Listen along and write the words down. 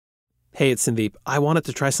Hey, it's Sandeep. I wanted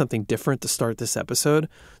to try something different to start this episode,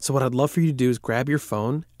 so what I'd love for you to do is grab your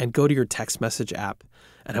phone and go to your text message app,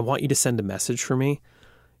 and I want you to send a message for me.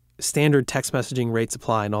 Standard text messaging rates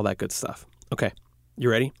apply and all that good stuff. Okay, you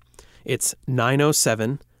ready? It's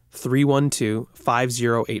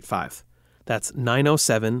 907-312-5085. That's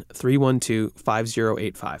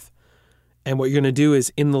 907-312-5085. And what you're going to do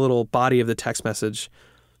is in the little body of the text message,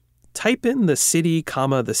 type in the city,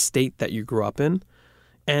 the state that you grew up in.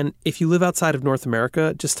 And if you live outside of North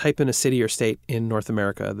America, just type in a city or state in North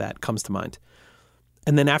America that comes to mind.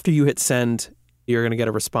 And then after you hit send, you're going to get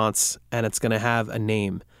a response and it's going to have a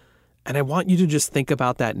name. And I want you to just think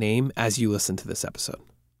about that name as you listen to this episode.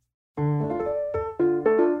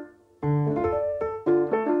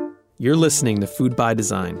 You're listening to Food by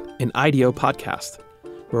Design, an IDEO podcast,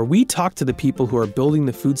 where we talk to the people who are building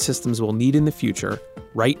the food systems we'll need in the future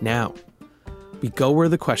right now. We go where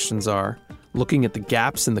the questions are, looking at the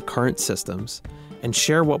gaps in the current systems, and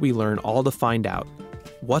share what we learn, all to find out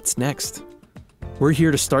what's next. We're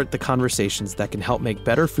here to start the conversations that can help make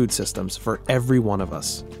better food systems for every one of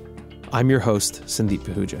us. I'm your host, Sandeep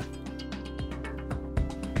Pahuja.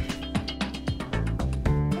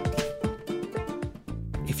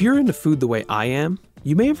 If you're into food the way I am,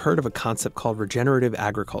 you may have heard of a concept called regenerative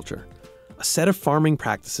agriculture, a set of farming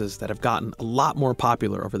practices that have gotten a lot more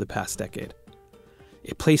popular over the past decade.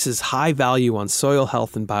 It places high value on soil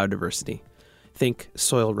health and biodiversity. Think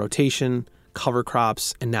soil rotation, cover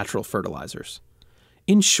crops, and natural fertilizers.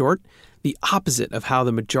 In short, the opposite of how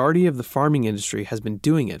the majority of the farming industry has been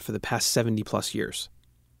doing it for the past 70 plus years.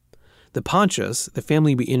 The Panchas, the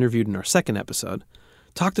family we interviewed in our second episode,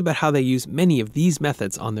 talked about how they use many of these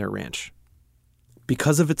methods on their ranch.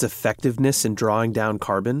 Because of its effectiveness in drawing down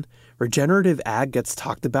carbon, regenerative ag gets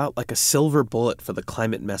talked about like a silver bullet for the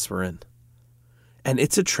climate mess we're in. And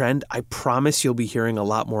it's a trend I promise you'll be hearing a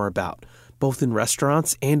lot more about, both in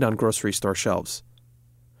restaurants and on grocery store shelves.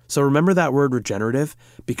 So remember that word regenerative,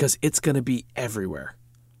 because it's going to be everywhere.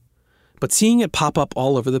 But seeing it pop up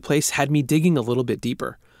all over the place had me digging a little bit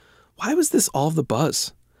deeper. Why was this all the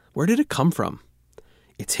buzz? Where did it come from?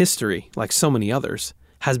 Its history, like so many others,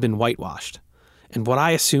 has been whitewashed. And what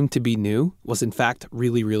I assumed to be new was in fact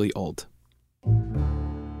really, really old.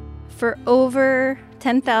 For over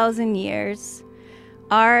 10,000 years,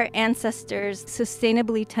 our ancestors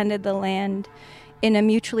sustainably tended the land in a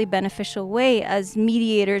mutually beneficial way as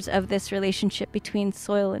mediators of this relationship between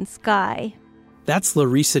soil and sky. That's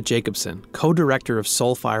Larissa Jacobson, co-director of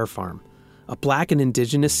Soul Fire Farm, a Black and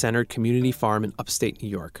Indigenous-centered community farm in upstate New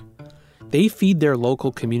York. They feed their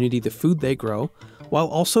local community the food they grow, while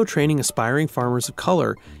also training aspiring farmers of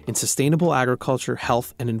color in sustainable agriculture,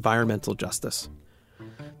 health, and environmental justice.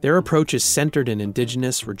 Their approach is centered in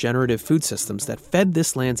indigenous, regenerative food systems that fed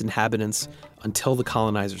this land's inhabitants until the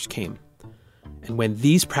colonizers came. And when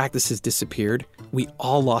these practices disappeared, we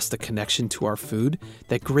all lost a connection to our food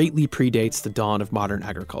that greatly predates the dawn of modern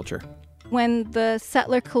agriculture. When the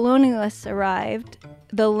settler colonialists arrived,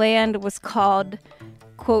 the land was called,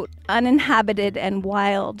 quote, uninhabited and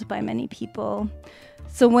wild by many people.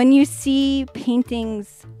 So when you see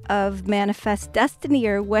paintings of Manifest Destiny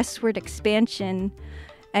or Westward Expansion,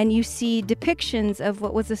 and you see depictions of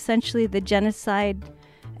what was essentially the genocide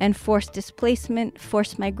and forced displacement,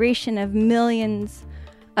 forced migration of millions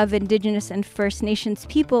of Indigenous and First Nations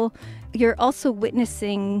people, you're also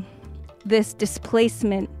witnessing this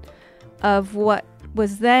displacement of what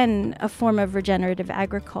was then a form of regenerative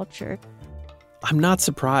agriculture. I'm not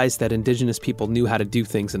surprised that Indigenous people knew how to do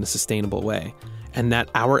things in a sustainable way, and that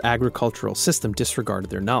our agricultural system disregarded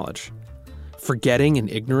their knowledge. Forgetting and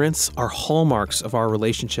ignorance are hallmarks of our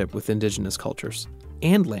relationship with Indigenous cultures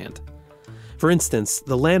and land. For instance,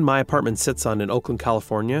 the land my apartment sits on in Oakland,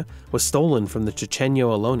 California, was stolen from the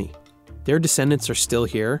Chochenyo Ohlone. Their descendants are still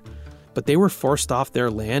here, but they were forced off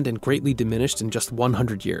their land and greatly diminished in just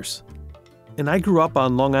 100 years. And I grew up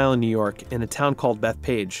on Long Island, New York, in a town called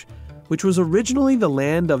Bethpage, which was originally the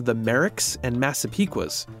land of the Merricks and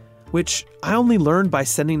Massapequas, which I only learned by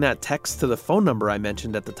sending that text to the phone number I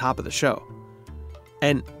mentioned at the top of the show.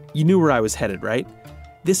 And you knew where I was headed, right?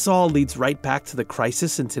 This all leads right back to the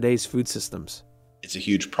crisis in today's food systems. It's a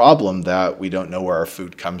huge problem that we don't know where our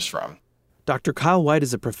food comes from. Dr. Kyle White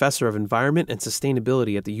is a professor of environment and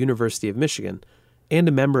sustainability at the University of Michigan and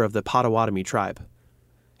a member of the Potawatomi tribe.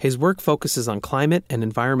 His work focuses on climate and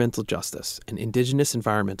environmental justice and indigenous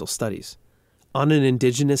environmental studies. On an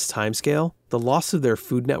indigenous timescale, the loss of their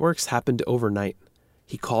food networks happened overnight.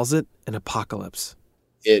 He calls it an apocalypse.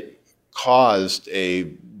 It caused a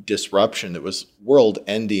disruption that was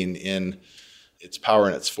world-ending in its power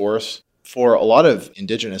and its force. For a lot of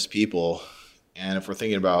indigenous people, and if we're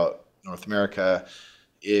thinking about North America,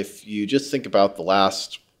 if you just think about the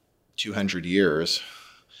last 200 years,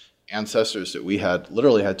 ancestors that we had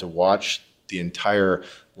literally had to watch the entire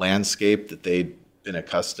landscape that they'd been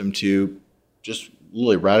accustomed to just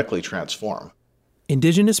really radically transform.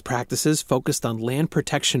 Indigenous practices focused on land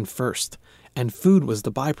protection first, and food was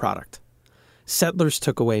the byproduct. Settlers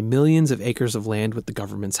took away millions of acres of land with the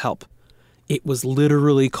government's help. It was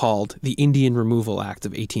literally called the Indian Removal Act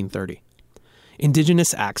of 1830.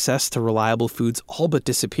 Indigenous access to reliable foods all but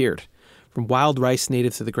disappeared, from wild rice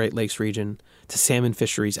native to the Great Lakes region to salmon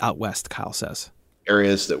fisheries out west, Kyle says.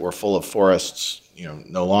 Areas that were full of forests,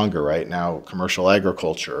 no longer, right now, commercial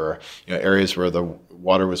agriculture, or, areas where the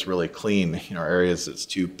water was really clean, areas that's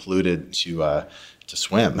too polluted to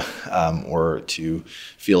swim or to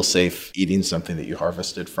feel safe eating something that you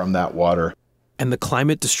harvested from that water. And the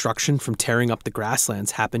climate destruction from tearing up the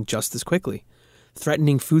grasslands happened just as quickly,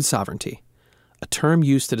 threatening food sovereignty, a term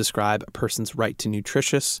used to describe a person's right to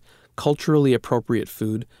nutritious, culturally appropriate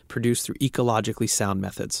food produced through ecologically sound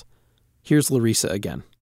methods. Here's Larissa again.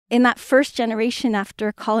 In that first generation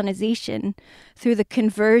after colonization, through the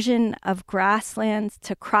conversion of grasslands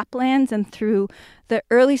to croplands and through the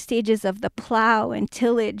early stages of the plow and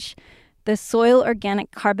tillage, the soil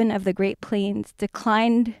organic carbon of the Great Plains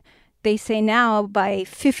declined, they say now, by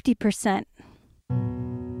 50%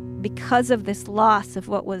 because of this loss of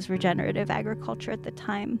what was regenerative agriculture at the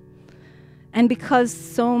time. And because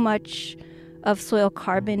so much of soil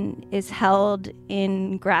carbon is held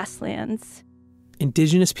in grasslands.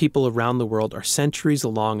 Indigenous people around the world are centuries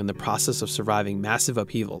along in the process of surviving massive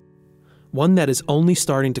upheaval, one that is only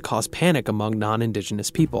starting to cause panic among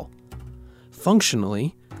non-Indigenous people.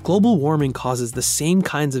 Functionally, global warming causes the same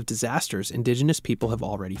kinds of disasters Indigenous people have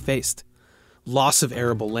already faced. Loss of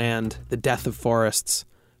arable land, the death of forests,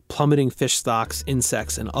 plummeting fish stocks,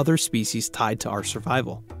 insects, and other species tied to our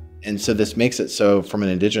survival. And so this makes it so, from an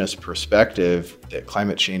Indigenous perspective, that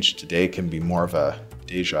climate change today can be more of a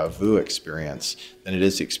deja vu experience than it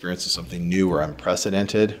is the experience of something new or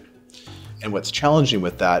unprecedented. And what's challenging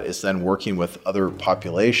with that is then working with other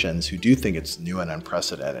populations who do think it's new and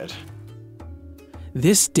unprecedented.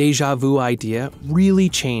 This deja vu idea really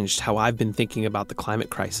changed how I've been thinking about the climate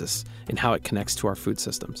crisis and how it connects to our food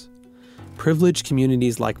systems. Privileged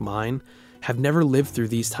communities like mine have never lived through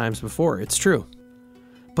these times before, it's true.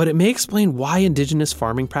 But it may explain why Indigenous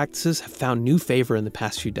farming practices have found new favor in the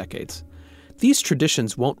past few decades. These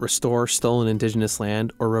traditions won't restore stolen Indigenous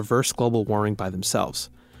land or reverse global warming by themselves.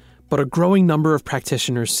 But a growing number of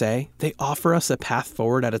practitioners say they offer us a path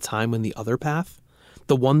forward at a time when the other path,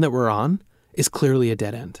 the one that we're on, is clearly a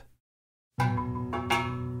dead end.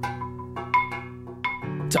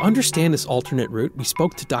 To understand this alternate route, we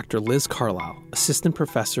spoke to Dr. Liz Carlisle, assistant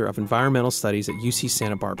professor of environmental studies at UC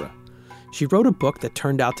Santa Barbara. She wrote a book that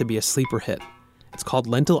turned out to be a sleeper hit. It's called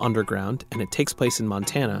Lentil Underground, and it takes place in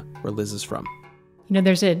Montana, where Liz is from.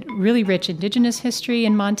 There's a really rich Indigenous history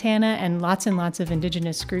in Montana, and lots of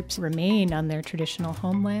Indigenous groups remain on their traditional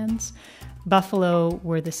homelands. Buffalo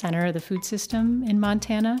were the center of the food system in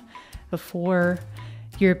Montana before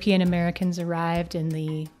European Americans arrived in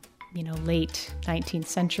the late 19th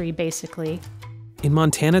century, basically. In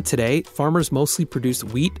Montana today, farmers mostly produce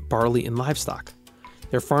wheat, barley, and livestock.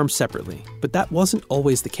 They're farmed separately, but that wasn't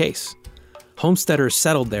always the case. Homesteaders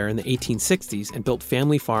settled there in the 1860s and built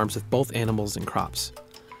family farms with both animals and crops.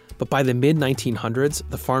 But by the mid-1900s,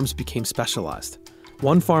 the farms became specialized.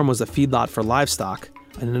 One farm was a feedlot for livestock,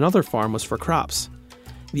 and another farm was for crops.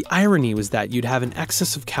 The irony was that you'd have an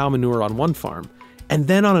excess of cow manure on one farm, and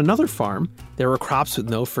then on another farm, there were crops with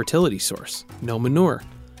no fertility source, no manure.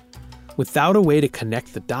 Without a way to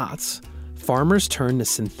connect the dots, farmers turned to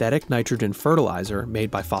synthetic nitrogen fertilizer made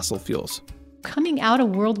by fossil fuels. Coming out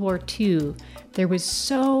of World War II, there was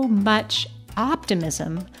so much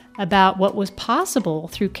optimism about what was possible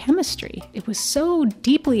through chemistry. It was so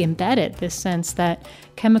deeply embedded, this sense that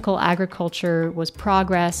chemical agriculture was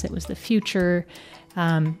progress, it was the future.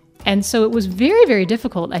 And so it was very, very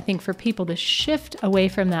difficult, I think, for people to shift away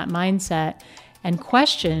from that mindset and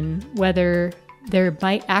question whether there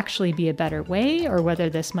might actually be a better way or whether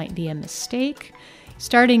this might be a mistake.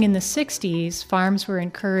 Starting in the 60s, farms were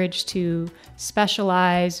encouraged to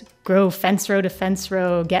specialize, grow fence row to fence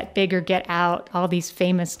row, get big or get out, all these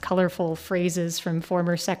famous, colorful phrases from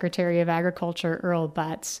former Secretary of Agriculture Earl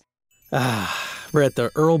Butz. We're at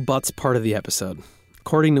the Earl Butz part of the episode.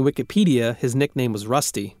 According to Wikipedia, his nickname was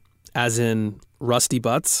Rusty, as in Rusty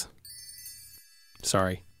Butz.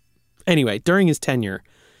 Sorry. Anyway, during his tenure,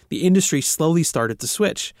 the industry slowly started to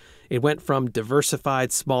switch. It went from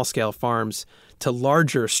diversified small-scale farms to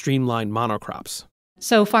larger streamlined monocrops.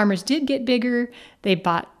 So farmers did get bigger, they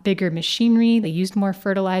bought bigger machinery, they used more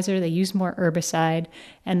fertilizer, they used more herbicide,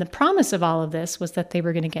 and the promise of all of this was that they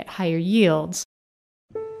were going to get higher yields.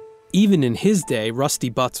 Even in his day, Rusty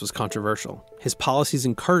Butz was controversial. His policies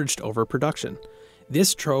encouraged overproduction.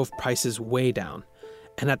 This drove prices way down.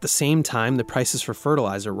 And at the same time, the prices for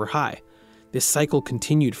fertilizer were high. This cycle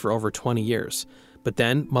continued for over 20 years. But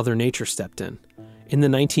then Mother Nature stepped in. In the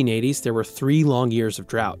 1980s, there were 3 long years of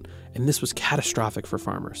drought, and this was catastrophic for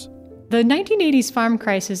farmers. The 1980s farm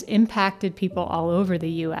crisis impacted people all over the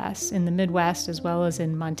U.S., in the Midwest as well as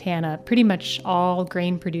in Montana, pretty much all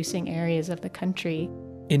grain-producing areas of the country.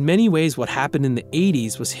 In many ways, what happened in the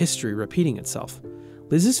 80s was history repeating itself.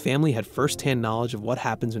 Liz's family had firsthand knowledge of what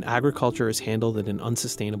happens when agriculture is handled in an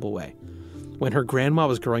unsustainable way. When her grandma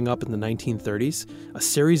was growing up in the 1930s, a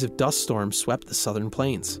series of dust storms swept the southern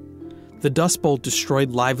plains. The Dust Bowl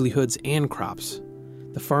destroyed livelihoods and crops.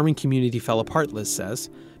 The farming community fell apart, Liz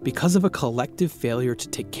says, because of a collective failure to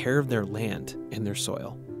take care of their land and their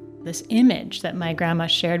soil. This image that my grandma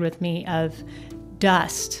shared with me of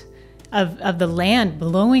dust, of the land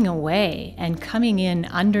blowing away and coming in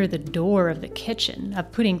under the door of the kitchen,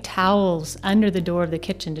 of putting towels under the door of the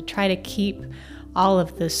kitchen to try to keep all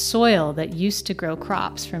of the soil that used to grow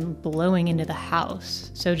crops from blowing into the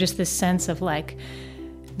house. So just this sense of like,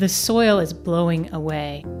 the soil is blowing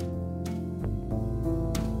away.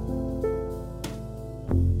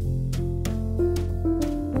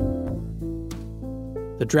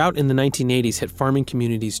 The drought in the 1980s hit farming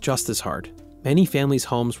communities just as hard. Many families'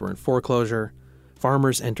 homes were in foreclosure,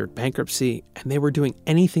 farmers entered bankruptcy, and they were doing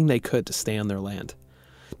anything they could to stay on their land.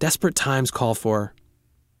 Desperate times call for,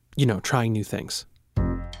 trying new things.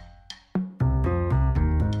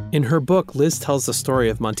 In her book, Liz tells the story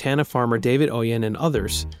of Montana farmer David Oyen and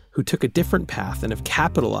others who took a different path and have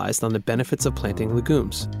capitalized on the benefits of planting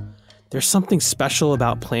legumes. There's something special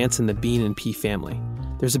about plants in the bean and pea family.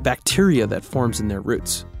 There's a bacteria that forms in their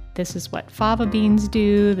roots. This is what fava beans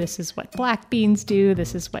do, this is what black beans do,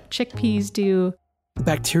 this is what chickpeas do. The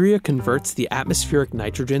bacteria converts the atmospheric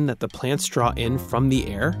nitrogen that the plants draw in from the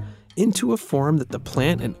air into a form that the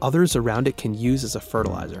plant and others around it can use as a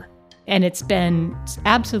fertilizer. And it's been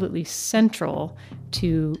absolutely central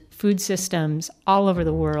to food systems all over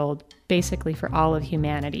the world, basically for all of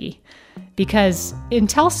humanity. Because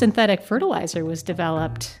until synthetic fertilizer was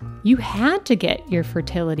developed, you had to get your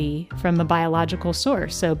fertility from a biological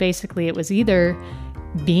source. So basically it was either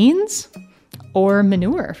beans or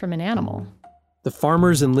manure from an animal. The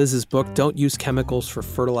farmers in Liz's book don't use chemicals for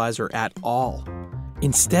fertilizer at all.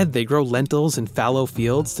 Instead, they grow lentils in fallow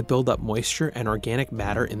fields to build up moisture and organic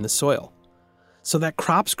matter in the soil, so that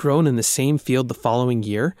crops grown in the same field the following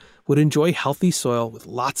year would enjoy healthy soil with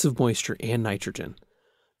lots of moisture and nitrogen.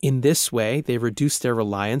 In this way, they reduce their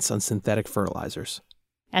reliance on synthetic fertilizers.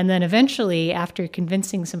 And then eventually, after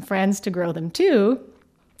convincing some friends to grow them too,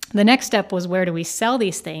 the next step was, where do we sell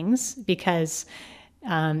these things? Because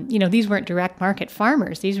these weren't direct market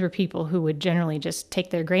farmers. These were people who would generally just take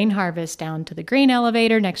their grain harvest down to the grain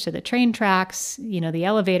elevator next to the train tracks. The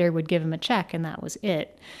elevator would give them a check and that was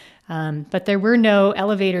it. But there were no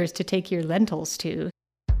elevators to take your lentils to.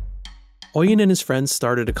 Oyen and his friends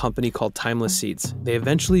started a company called Timeless Seeds. They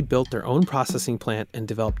eventually built their own processing plant and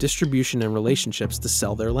developed distribution and relationships to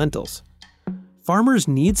sell their lentils. Farmers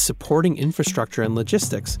need supporting infrastructure and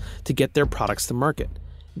logistics to get their products to market.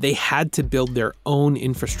 They had to build their own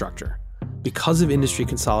infrastructure. Because of industry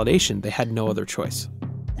consolidation, they had no other choice.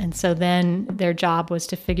 And so then their job was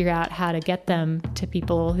to figure out how to get them to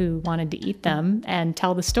people who wanted to eat them and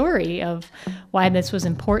tell the story of why this was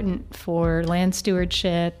important for land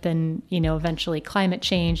stewardship, and, eventually climate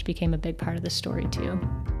change became a big part of the story too.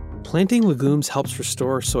 Planting legumes helps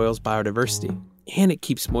restore soil's biodiversity, and it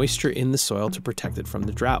keeps moisture in the soil to protect it from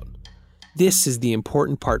the drought. This is the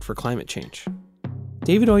important part for climate change.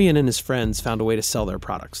 David Oyen and his friends found a way to sell their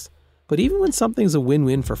products. But even when something's a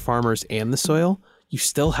win-win for farmers and the soil, you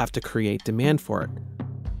still have to create demand for it.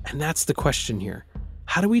 And that's the question here.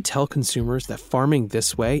 How do we tell consumers that farming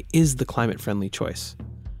this way is the climate-friendly choice?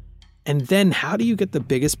 And then how do you get the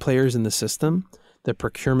biggest players in the system, the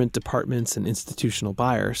procurement departments and institutional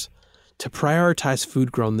buyers, to prioritize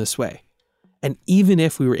food grown this way? And even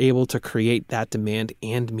if we were able to create that demand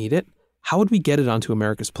and meet it, how would we get it onto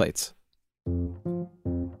America's plates?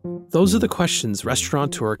 Those are the questions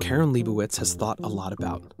restaurateur Karen Leibowitz has thought a lot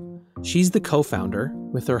about. She's the co-founder,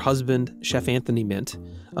 with her husband, Chef Anthony Mint,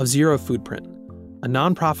 of Zero Foodprint, a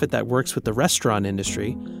nonprofit that works with the restaurant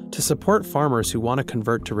industry to support farmers who want to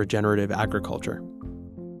convert to regenerative agriculture.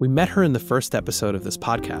 We met her in the first episode of this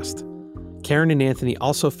podcast. Karen and Anthony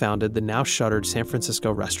also founded the now shuttered San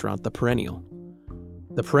Francisco restaurant, The Perennial.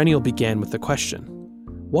 The perennial began with the question,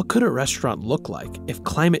 what could a restaurant look like if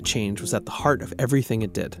climate change was at the heart of everything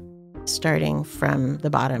it did? Starting from the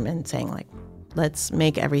bottom and saying, let's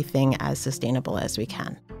make everything as sustainable as we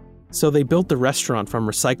can. So they built the restaurant from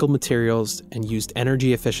recycled materials and used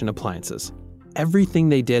energy-efficient appliances. Everything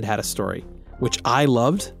they did had a story, which I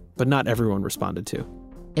loved, but not everyone responded to.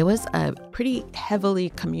 It was a pretty heavily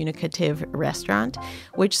communicative restaurant,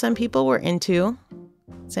 which some people were into,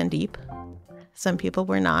 Sandeep. Some people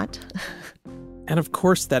were not. And of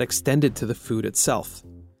course, that extended to the food itself.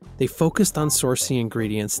 They focused on sourcing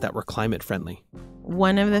ingredients that were climate-friendly.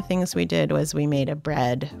 One of the things we did was we made a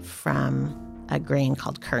bread from a grain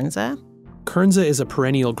called kernza. Kernza is a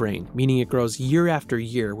perennial grain, meaning it grows year after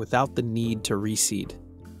year without the need to reseed.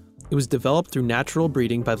 It was developed through natural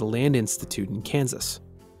breeding by the Land Institute in Kansas.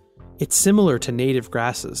 It's similar to native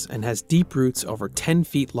grasses and has deep roots over 10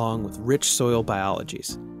 feet long with rich soil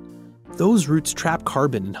biologies. Those roots trap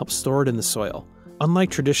carbon and help store it in the soil, unlike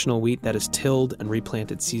traditional wheat that is tilled and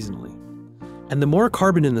replanted seasonally. And the more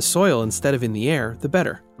carbon in the soil instead of in the air, the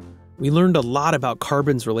better. We learned a lot about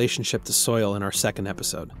carbon's relationship to soil in our second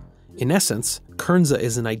episode. In essence, kernza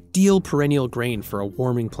is an ideal perennial grain for a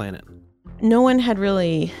warming planet. No one had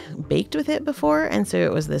really baked with it before, and so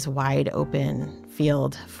it was this wide open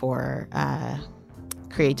field for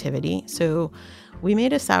creativity. So we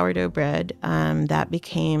made a sourdough bread that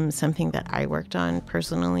became something that I worked on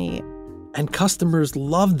personally. And customers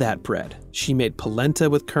loved that bread. She made polenta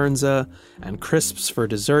with kernza and crisps for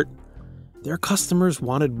dessert. Their customers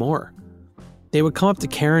wanted more. They would come up to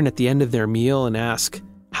Karen at the end of their meal and ask,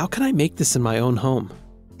 how can I make this in my own home?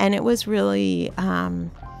 And it was really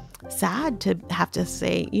sad to have to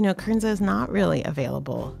say, kernza is not really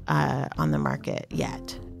available on the market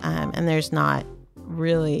yet. And there's not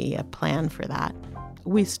really a plan for that.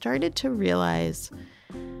 We started to realize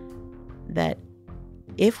that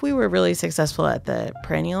if we were really successful at the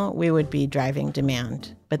perennial, we would be driving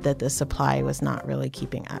demand, but that the supply was not really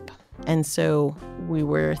keeping up. And so we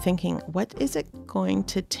were thinking, what is it going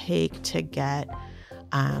to take to get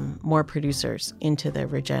more producers into the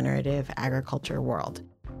regenerative agriculture world?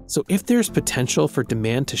 So if there's potential for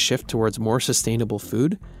demand to shift towards more sustainable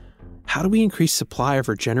food, how do we increase supply of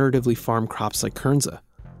regeneratively farmed crops like kernza?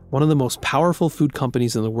 One of the most powerful food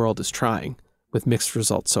companies in the world is trying, with mixed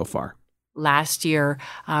results so far. Last year,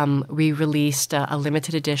 we released a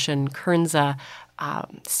limited edition kernza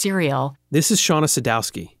cereal. This is Shauna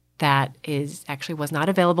Sadowski. That was not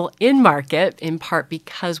available in market, in part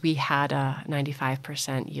because we had a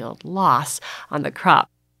 95% yield loss on the crop.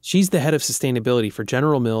 She's the head of sustainability for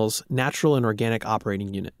General Mills' Natural and Organic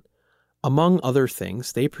Operating Unit. Among other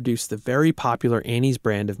things, they produce the very popular Annie's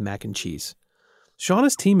brand of mac and cheese.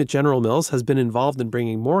 Shauna's team at General Mills has been involved in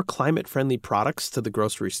bringing more climate-friendly products to the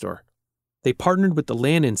grocery store. They partnered with the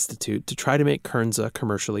Land Institute to try to make kernza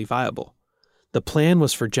commercially viable. The plan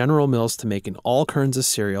was for General Mills to make an all-kernza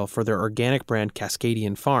cereal for their organic brand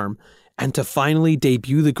Cascadian Farm and to finally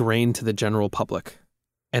debut the grain to the general public.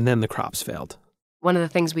 And then the crops failed. One of the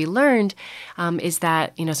things we learned is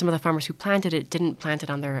that, some of the farmers who planted it didn't plant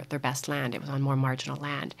it on their best land. It was on more marginal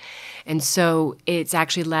land. And so it's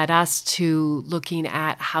actually led us to looking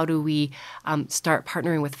at how do we start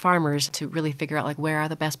partnering with farmers to really figure out, where are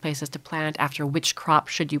the best places to plant, after which crop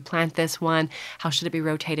should you plant this one, how should it be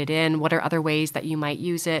rotated in, what are other ways that you might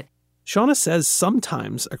use it. Shauna says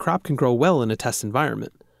sometimes a crop can grow well in a test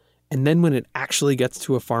environment, and then when it actually gets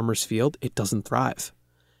to a farmer's field, it doesn't thrive.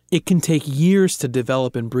 It can take years to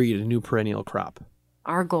develop and breed a new perennial crop.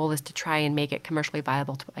 Our goal is to try and make it commercially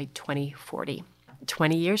viable by 2040.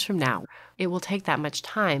 20 years from now, it will take that much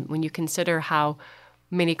time. When you consider how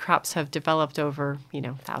many crops have developed over,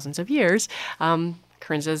 thousands of years,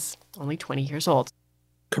 kernza's only 20 years old.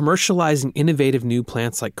 Commercializing innovative new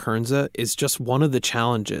plants like kernza is just one of the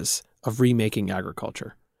challenges of remaking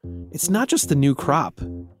agriculture. It's not just the new crop.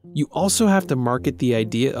 You also have to market the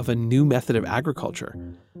idea of a new method of agriculture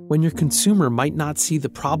when your consumer might not see the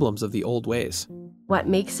problems of the old ways. What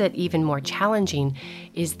makes it even more challenging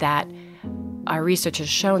is that our research has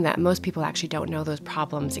shown that most people actually don't know those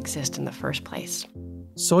problems exist in the first place.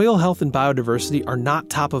 Soil health and biodiversity are not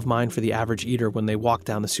top of mind for the average eater when they walk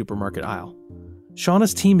down the supermarket aisle.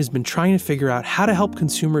 Shauna's team has been trying to figure out how to help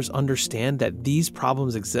consumers understand that these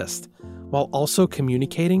problems exist, while also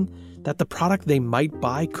communicating that the product they might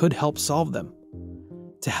buy could help solve them.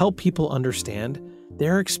 To help people understand,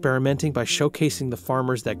 they're experimenting by showcasing the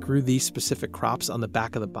farmers that grew these specific crops on the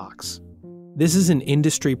back of the box. This is an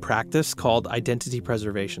industry practice called identity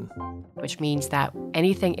preservation, which means that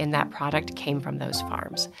anything in that product came from those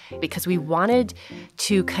farms, because we wanted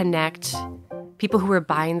to connect people who were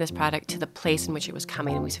buying this product to the place in which it was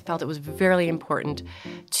coming. And we felt it was very important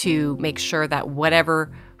to make sure that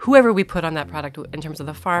whoever we put on that product in terms of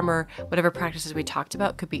the farmer, whatever practices we talked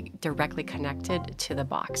about could be directly connected to the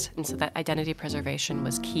box. And so that identity preservation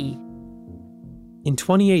was key. In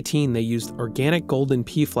 2018, they used organic golden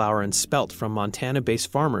pea flour and spelt from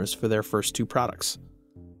Montana-based farmers for their first 2 products.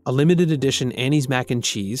 A limited edition Annie's Mac and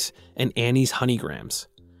Cheese and Annie's Honey Grams.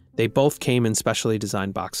 They both came in specially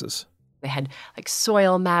designed boxes. They had like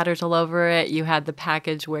soil matters all over it. You had the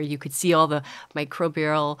package where you could see all the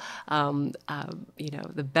microbial,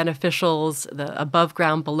 the beneficials, the above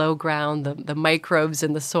ground, below ground, the microbes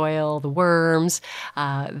in the soil, the worms.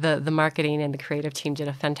 The marketing and the creative team did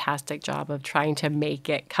a fantastic job of trying to make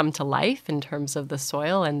it come to life in terms of the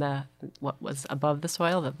soil and what was above the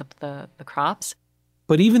soil, the crops.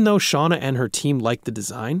 But even though Shauna and her team liked the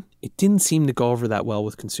design, it didn't seem to go over that well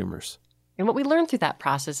with consumers. And what we learned through that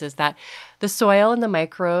process is that the soil and the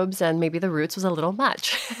microbes and maybe the roots was a little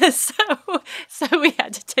much. So we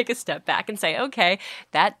had to take a step back and say, okay,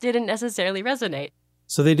 that didn't necessarily resonate.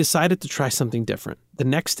 So they decided to try something different. The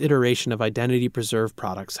next iteration of Identity Preserve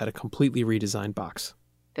products had a completely redesigned box.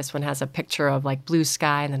 This one has a picture of like blue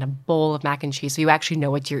sky and then a bowl of mac and cheese. So you actually know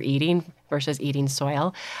what you're eating versus eating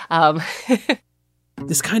soil.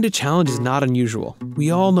 This kind of challenge is not unusual. We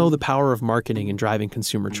all know the power of marketing in driving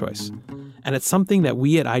consumer choice. And it's something that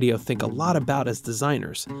we at IDEO think a lot about as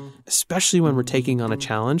designers, especially when we're taking on a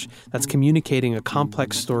challenge that's communicating a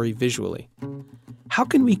complex story visually. How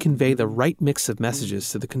can we convey the right mix of messages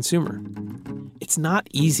to the consumer? It's not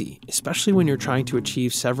easy, especially when you're trying to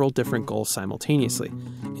achieve several different goals simultaneously.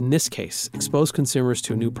 In this case, expose consumers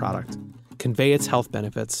to a new product, convey its health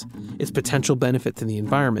benefits, its potential benefit to the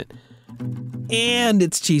environment, and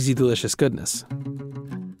its cheesy, delicious goodness.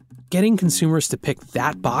 Getting consumers to pick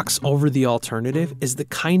that box over the alternative is the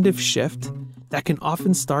kind of shift that can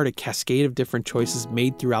often start a cascade of different choices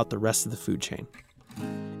made throughout the rest of the food chain.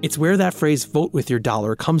 It's where that phrase, vote with your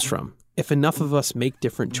dollar, comes from. If enough of us make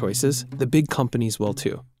different choices, the big companies will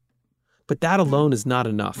too. But that alone is not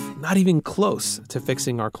enough, not even close to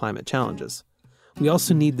fixing our climate challenges. We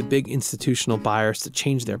also need the big institutional buyers to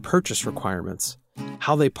change their purchase requirements,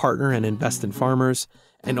 how they partner and invest in farmers,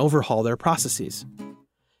 and overhaul their processes.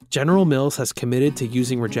 General Mills has committed to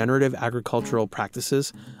using regenerative agricultural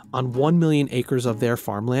practices on 1 million acres of their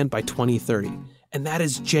farmland by 2030, and that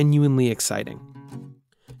is genuinely exciting.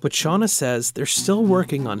 But Shauna says they're still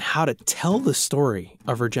working on how to tell the story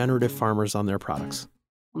of regenerative farmers on their products.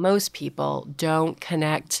 Most people don't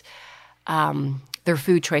connect their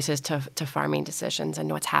food choices to farming decisions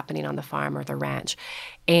and what's happening on the farm or the ranch.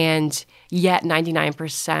 And yet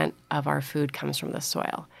 99% of our food comes from the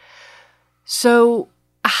soil. So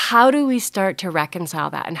how do we start to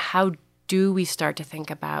reconcile that? And how do we start to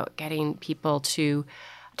think about getting people to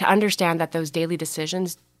understand that those daily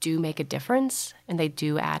decisions do make a difference and they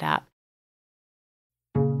do add up?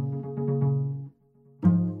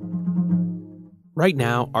 Right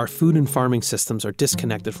now, our food and farming systems are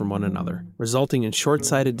disconnected from one another, resulting in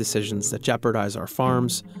short-sighted decisions that jeopardize our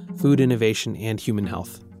farms, food innovation, and human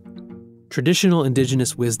health. Traditional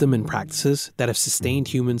indigenous wisdom and practices that have sustained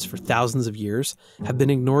humans for thousands of years have been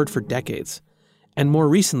ignored for decades, and more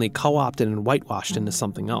recently co-opted and whitewashed into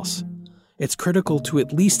something else. It's critical to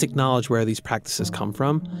at least acknowledge where these practices come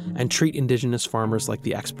from and treat indigenous farmers like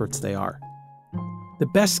the experts they are. The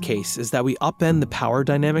best case is that we upend the power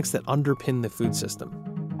dynamics that underpin the food system.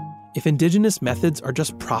 If indigenous methods are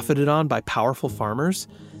just profited on by powerful farmers,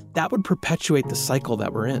 that would perpetuate the cycle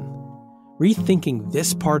that we're in. Rethinking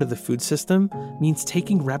this part of the food system means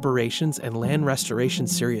taking reparations and land restoration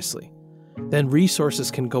seriously. Then resources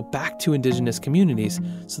can go back to indigenous communities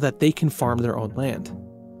so that they can farm their own land.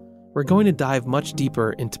 We're going to dive much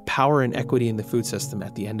deeper into power and equity in the food system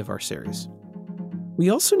at the end of our series. We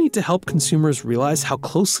also need to help consumers realize how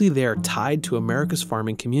closely they are tied to America's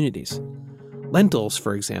farming communities. Lentils,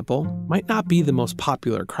 for example, might not be the most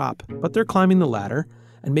popular crop, but they're climbing the ladder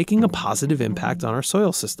and making a positive impact on our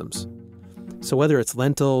soil systems. So whether it's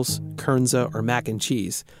lentils, kernza, or mac and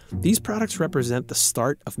cheese, these products represent the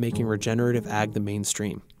start of making regenerative ag the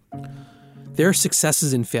mainstream. Their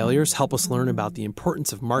successes and failures help us learn about the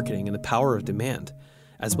importance of marketing and the power of demand,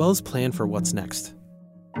 as well as plan for what's next.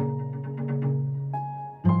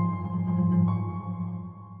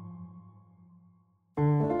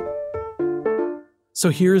 So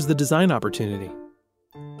here's the design opportunity.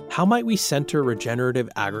 How might we center regenerative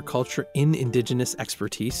agriculture in indigenous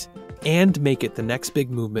expertise and make it the next big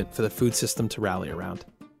movement for the food system to rally around?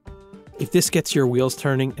 If this gets your wheels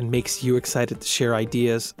turning and makes you excited to share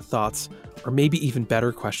ideas, thoughts, or maybe even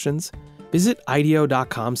better questions, Visit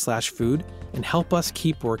ideo.com/food and help us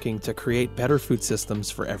keep working to create better food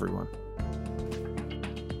systems for everyone.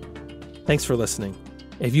 Thanks for listening.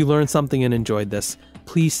 If you learned something and enjoyed this,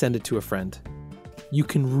 please send it to a friend. You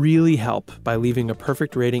can really help by leaving a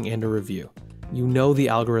perfect rating and a review. You know the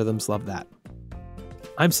algorithms love that.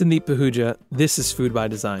 I'm Sandeep Pahuja. This is Food by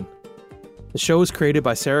Design. The show was created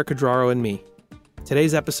by Sarah Quadraro and me.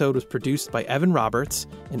 Today's episode was produced by Evan Roberts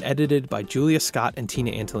and edited by Julia Scott and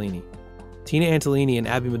Tina Antolini. Tina Antolini and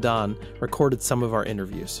Abby Madan recorded some of our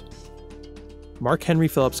interviews. Mark Henry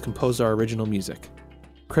Phillips composed our original music.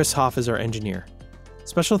 Chris Hoff is our engineer.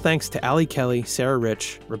 Special thanks to Allie Kelly, Sarah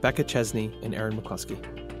Rich, Rebecca Chesney, and Aaron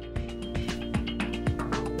McCluskey.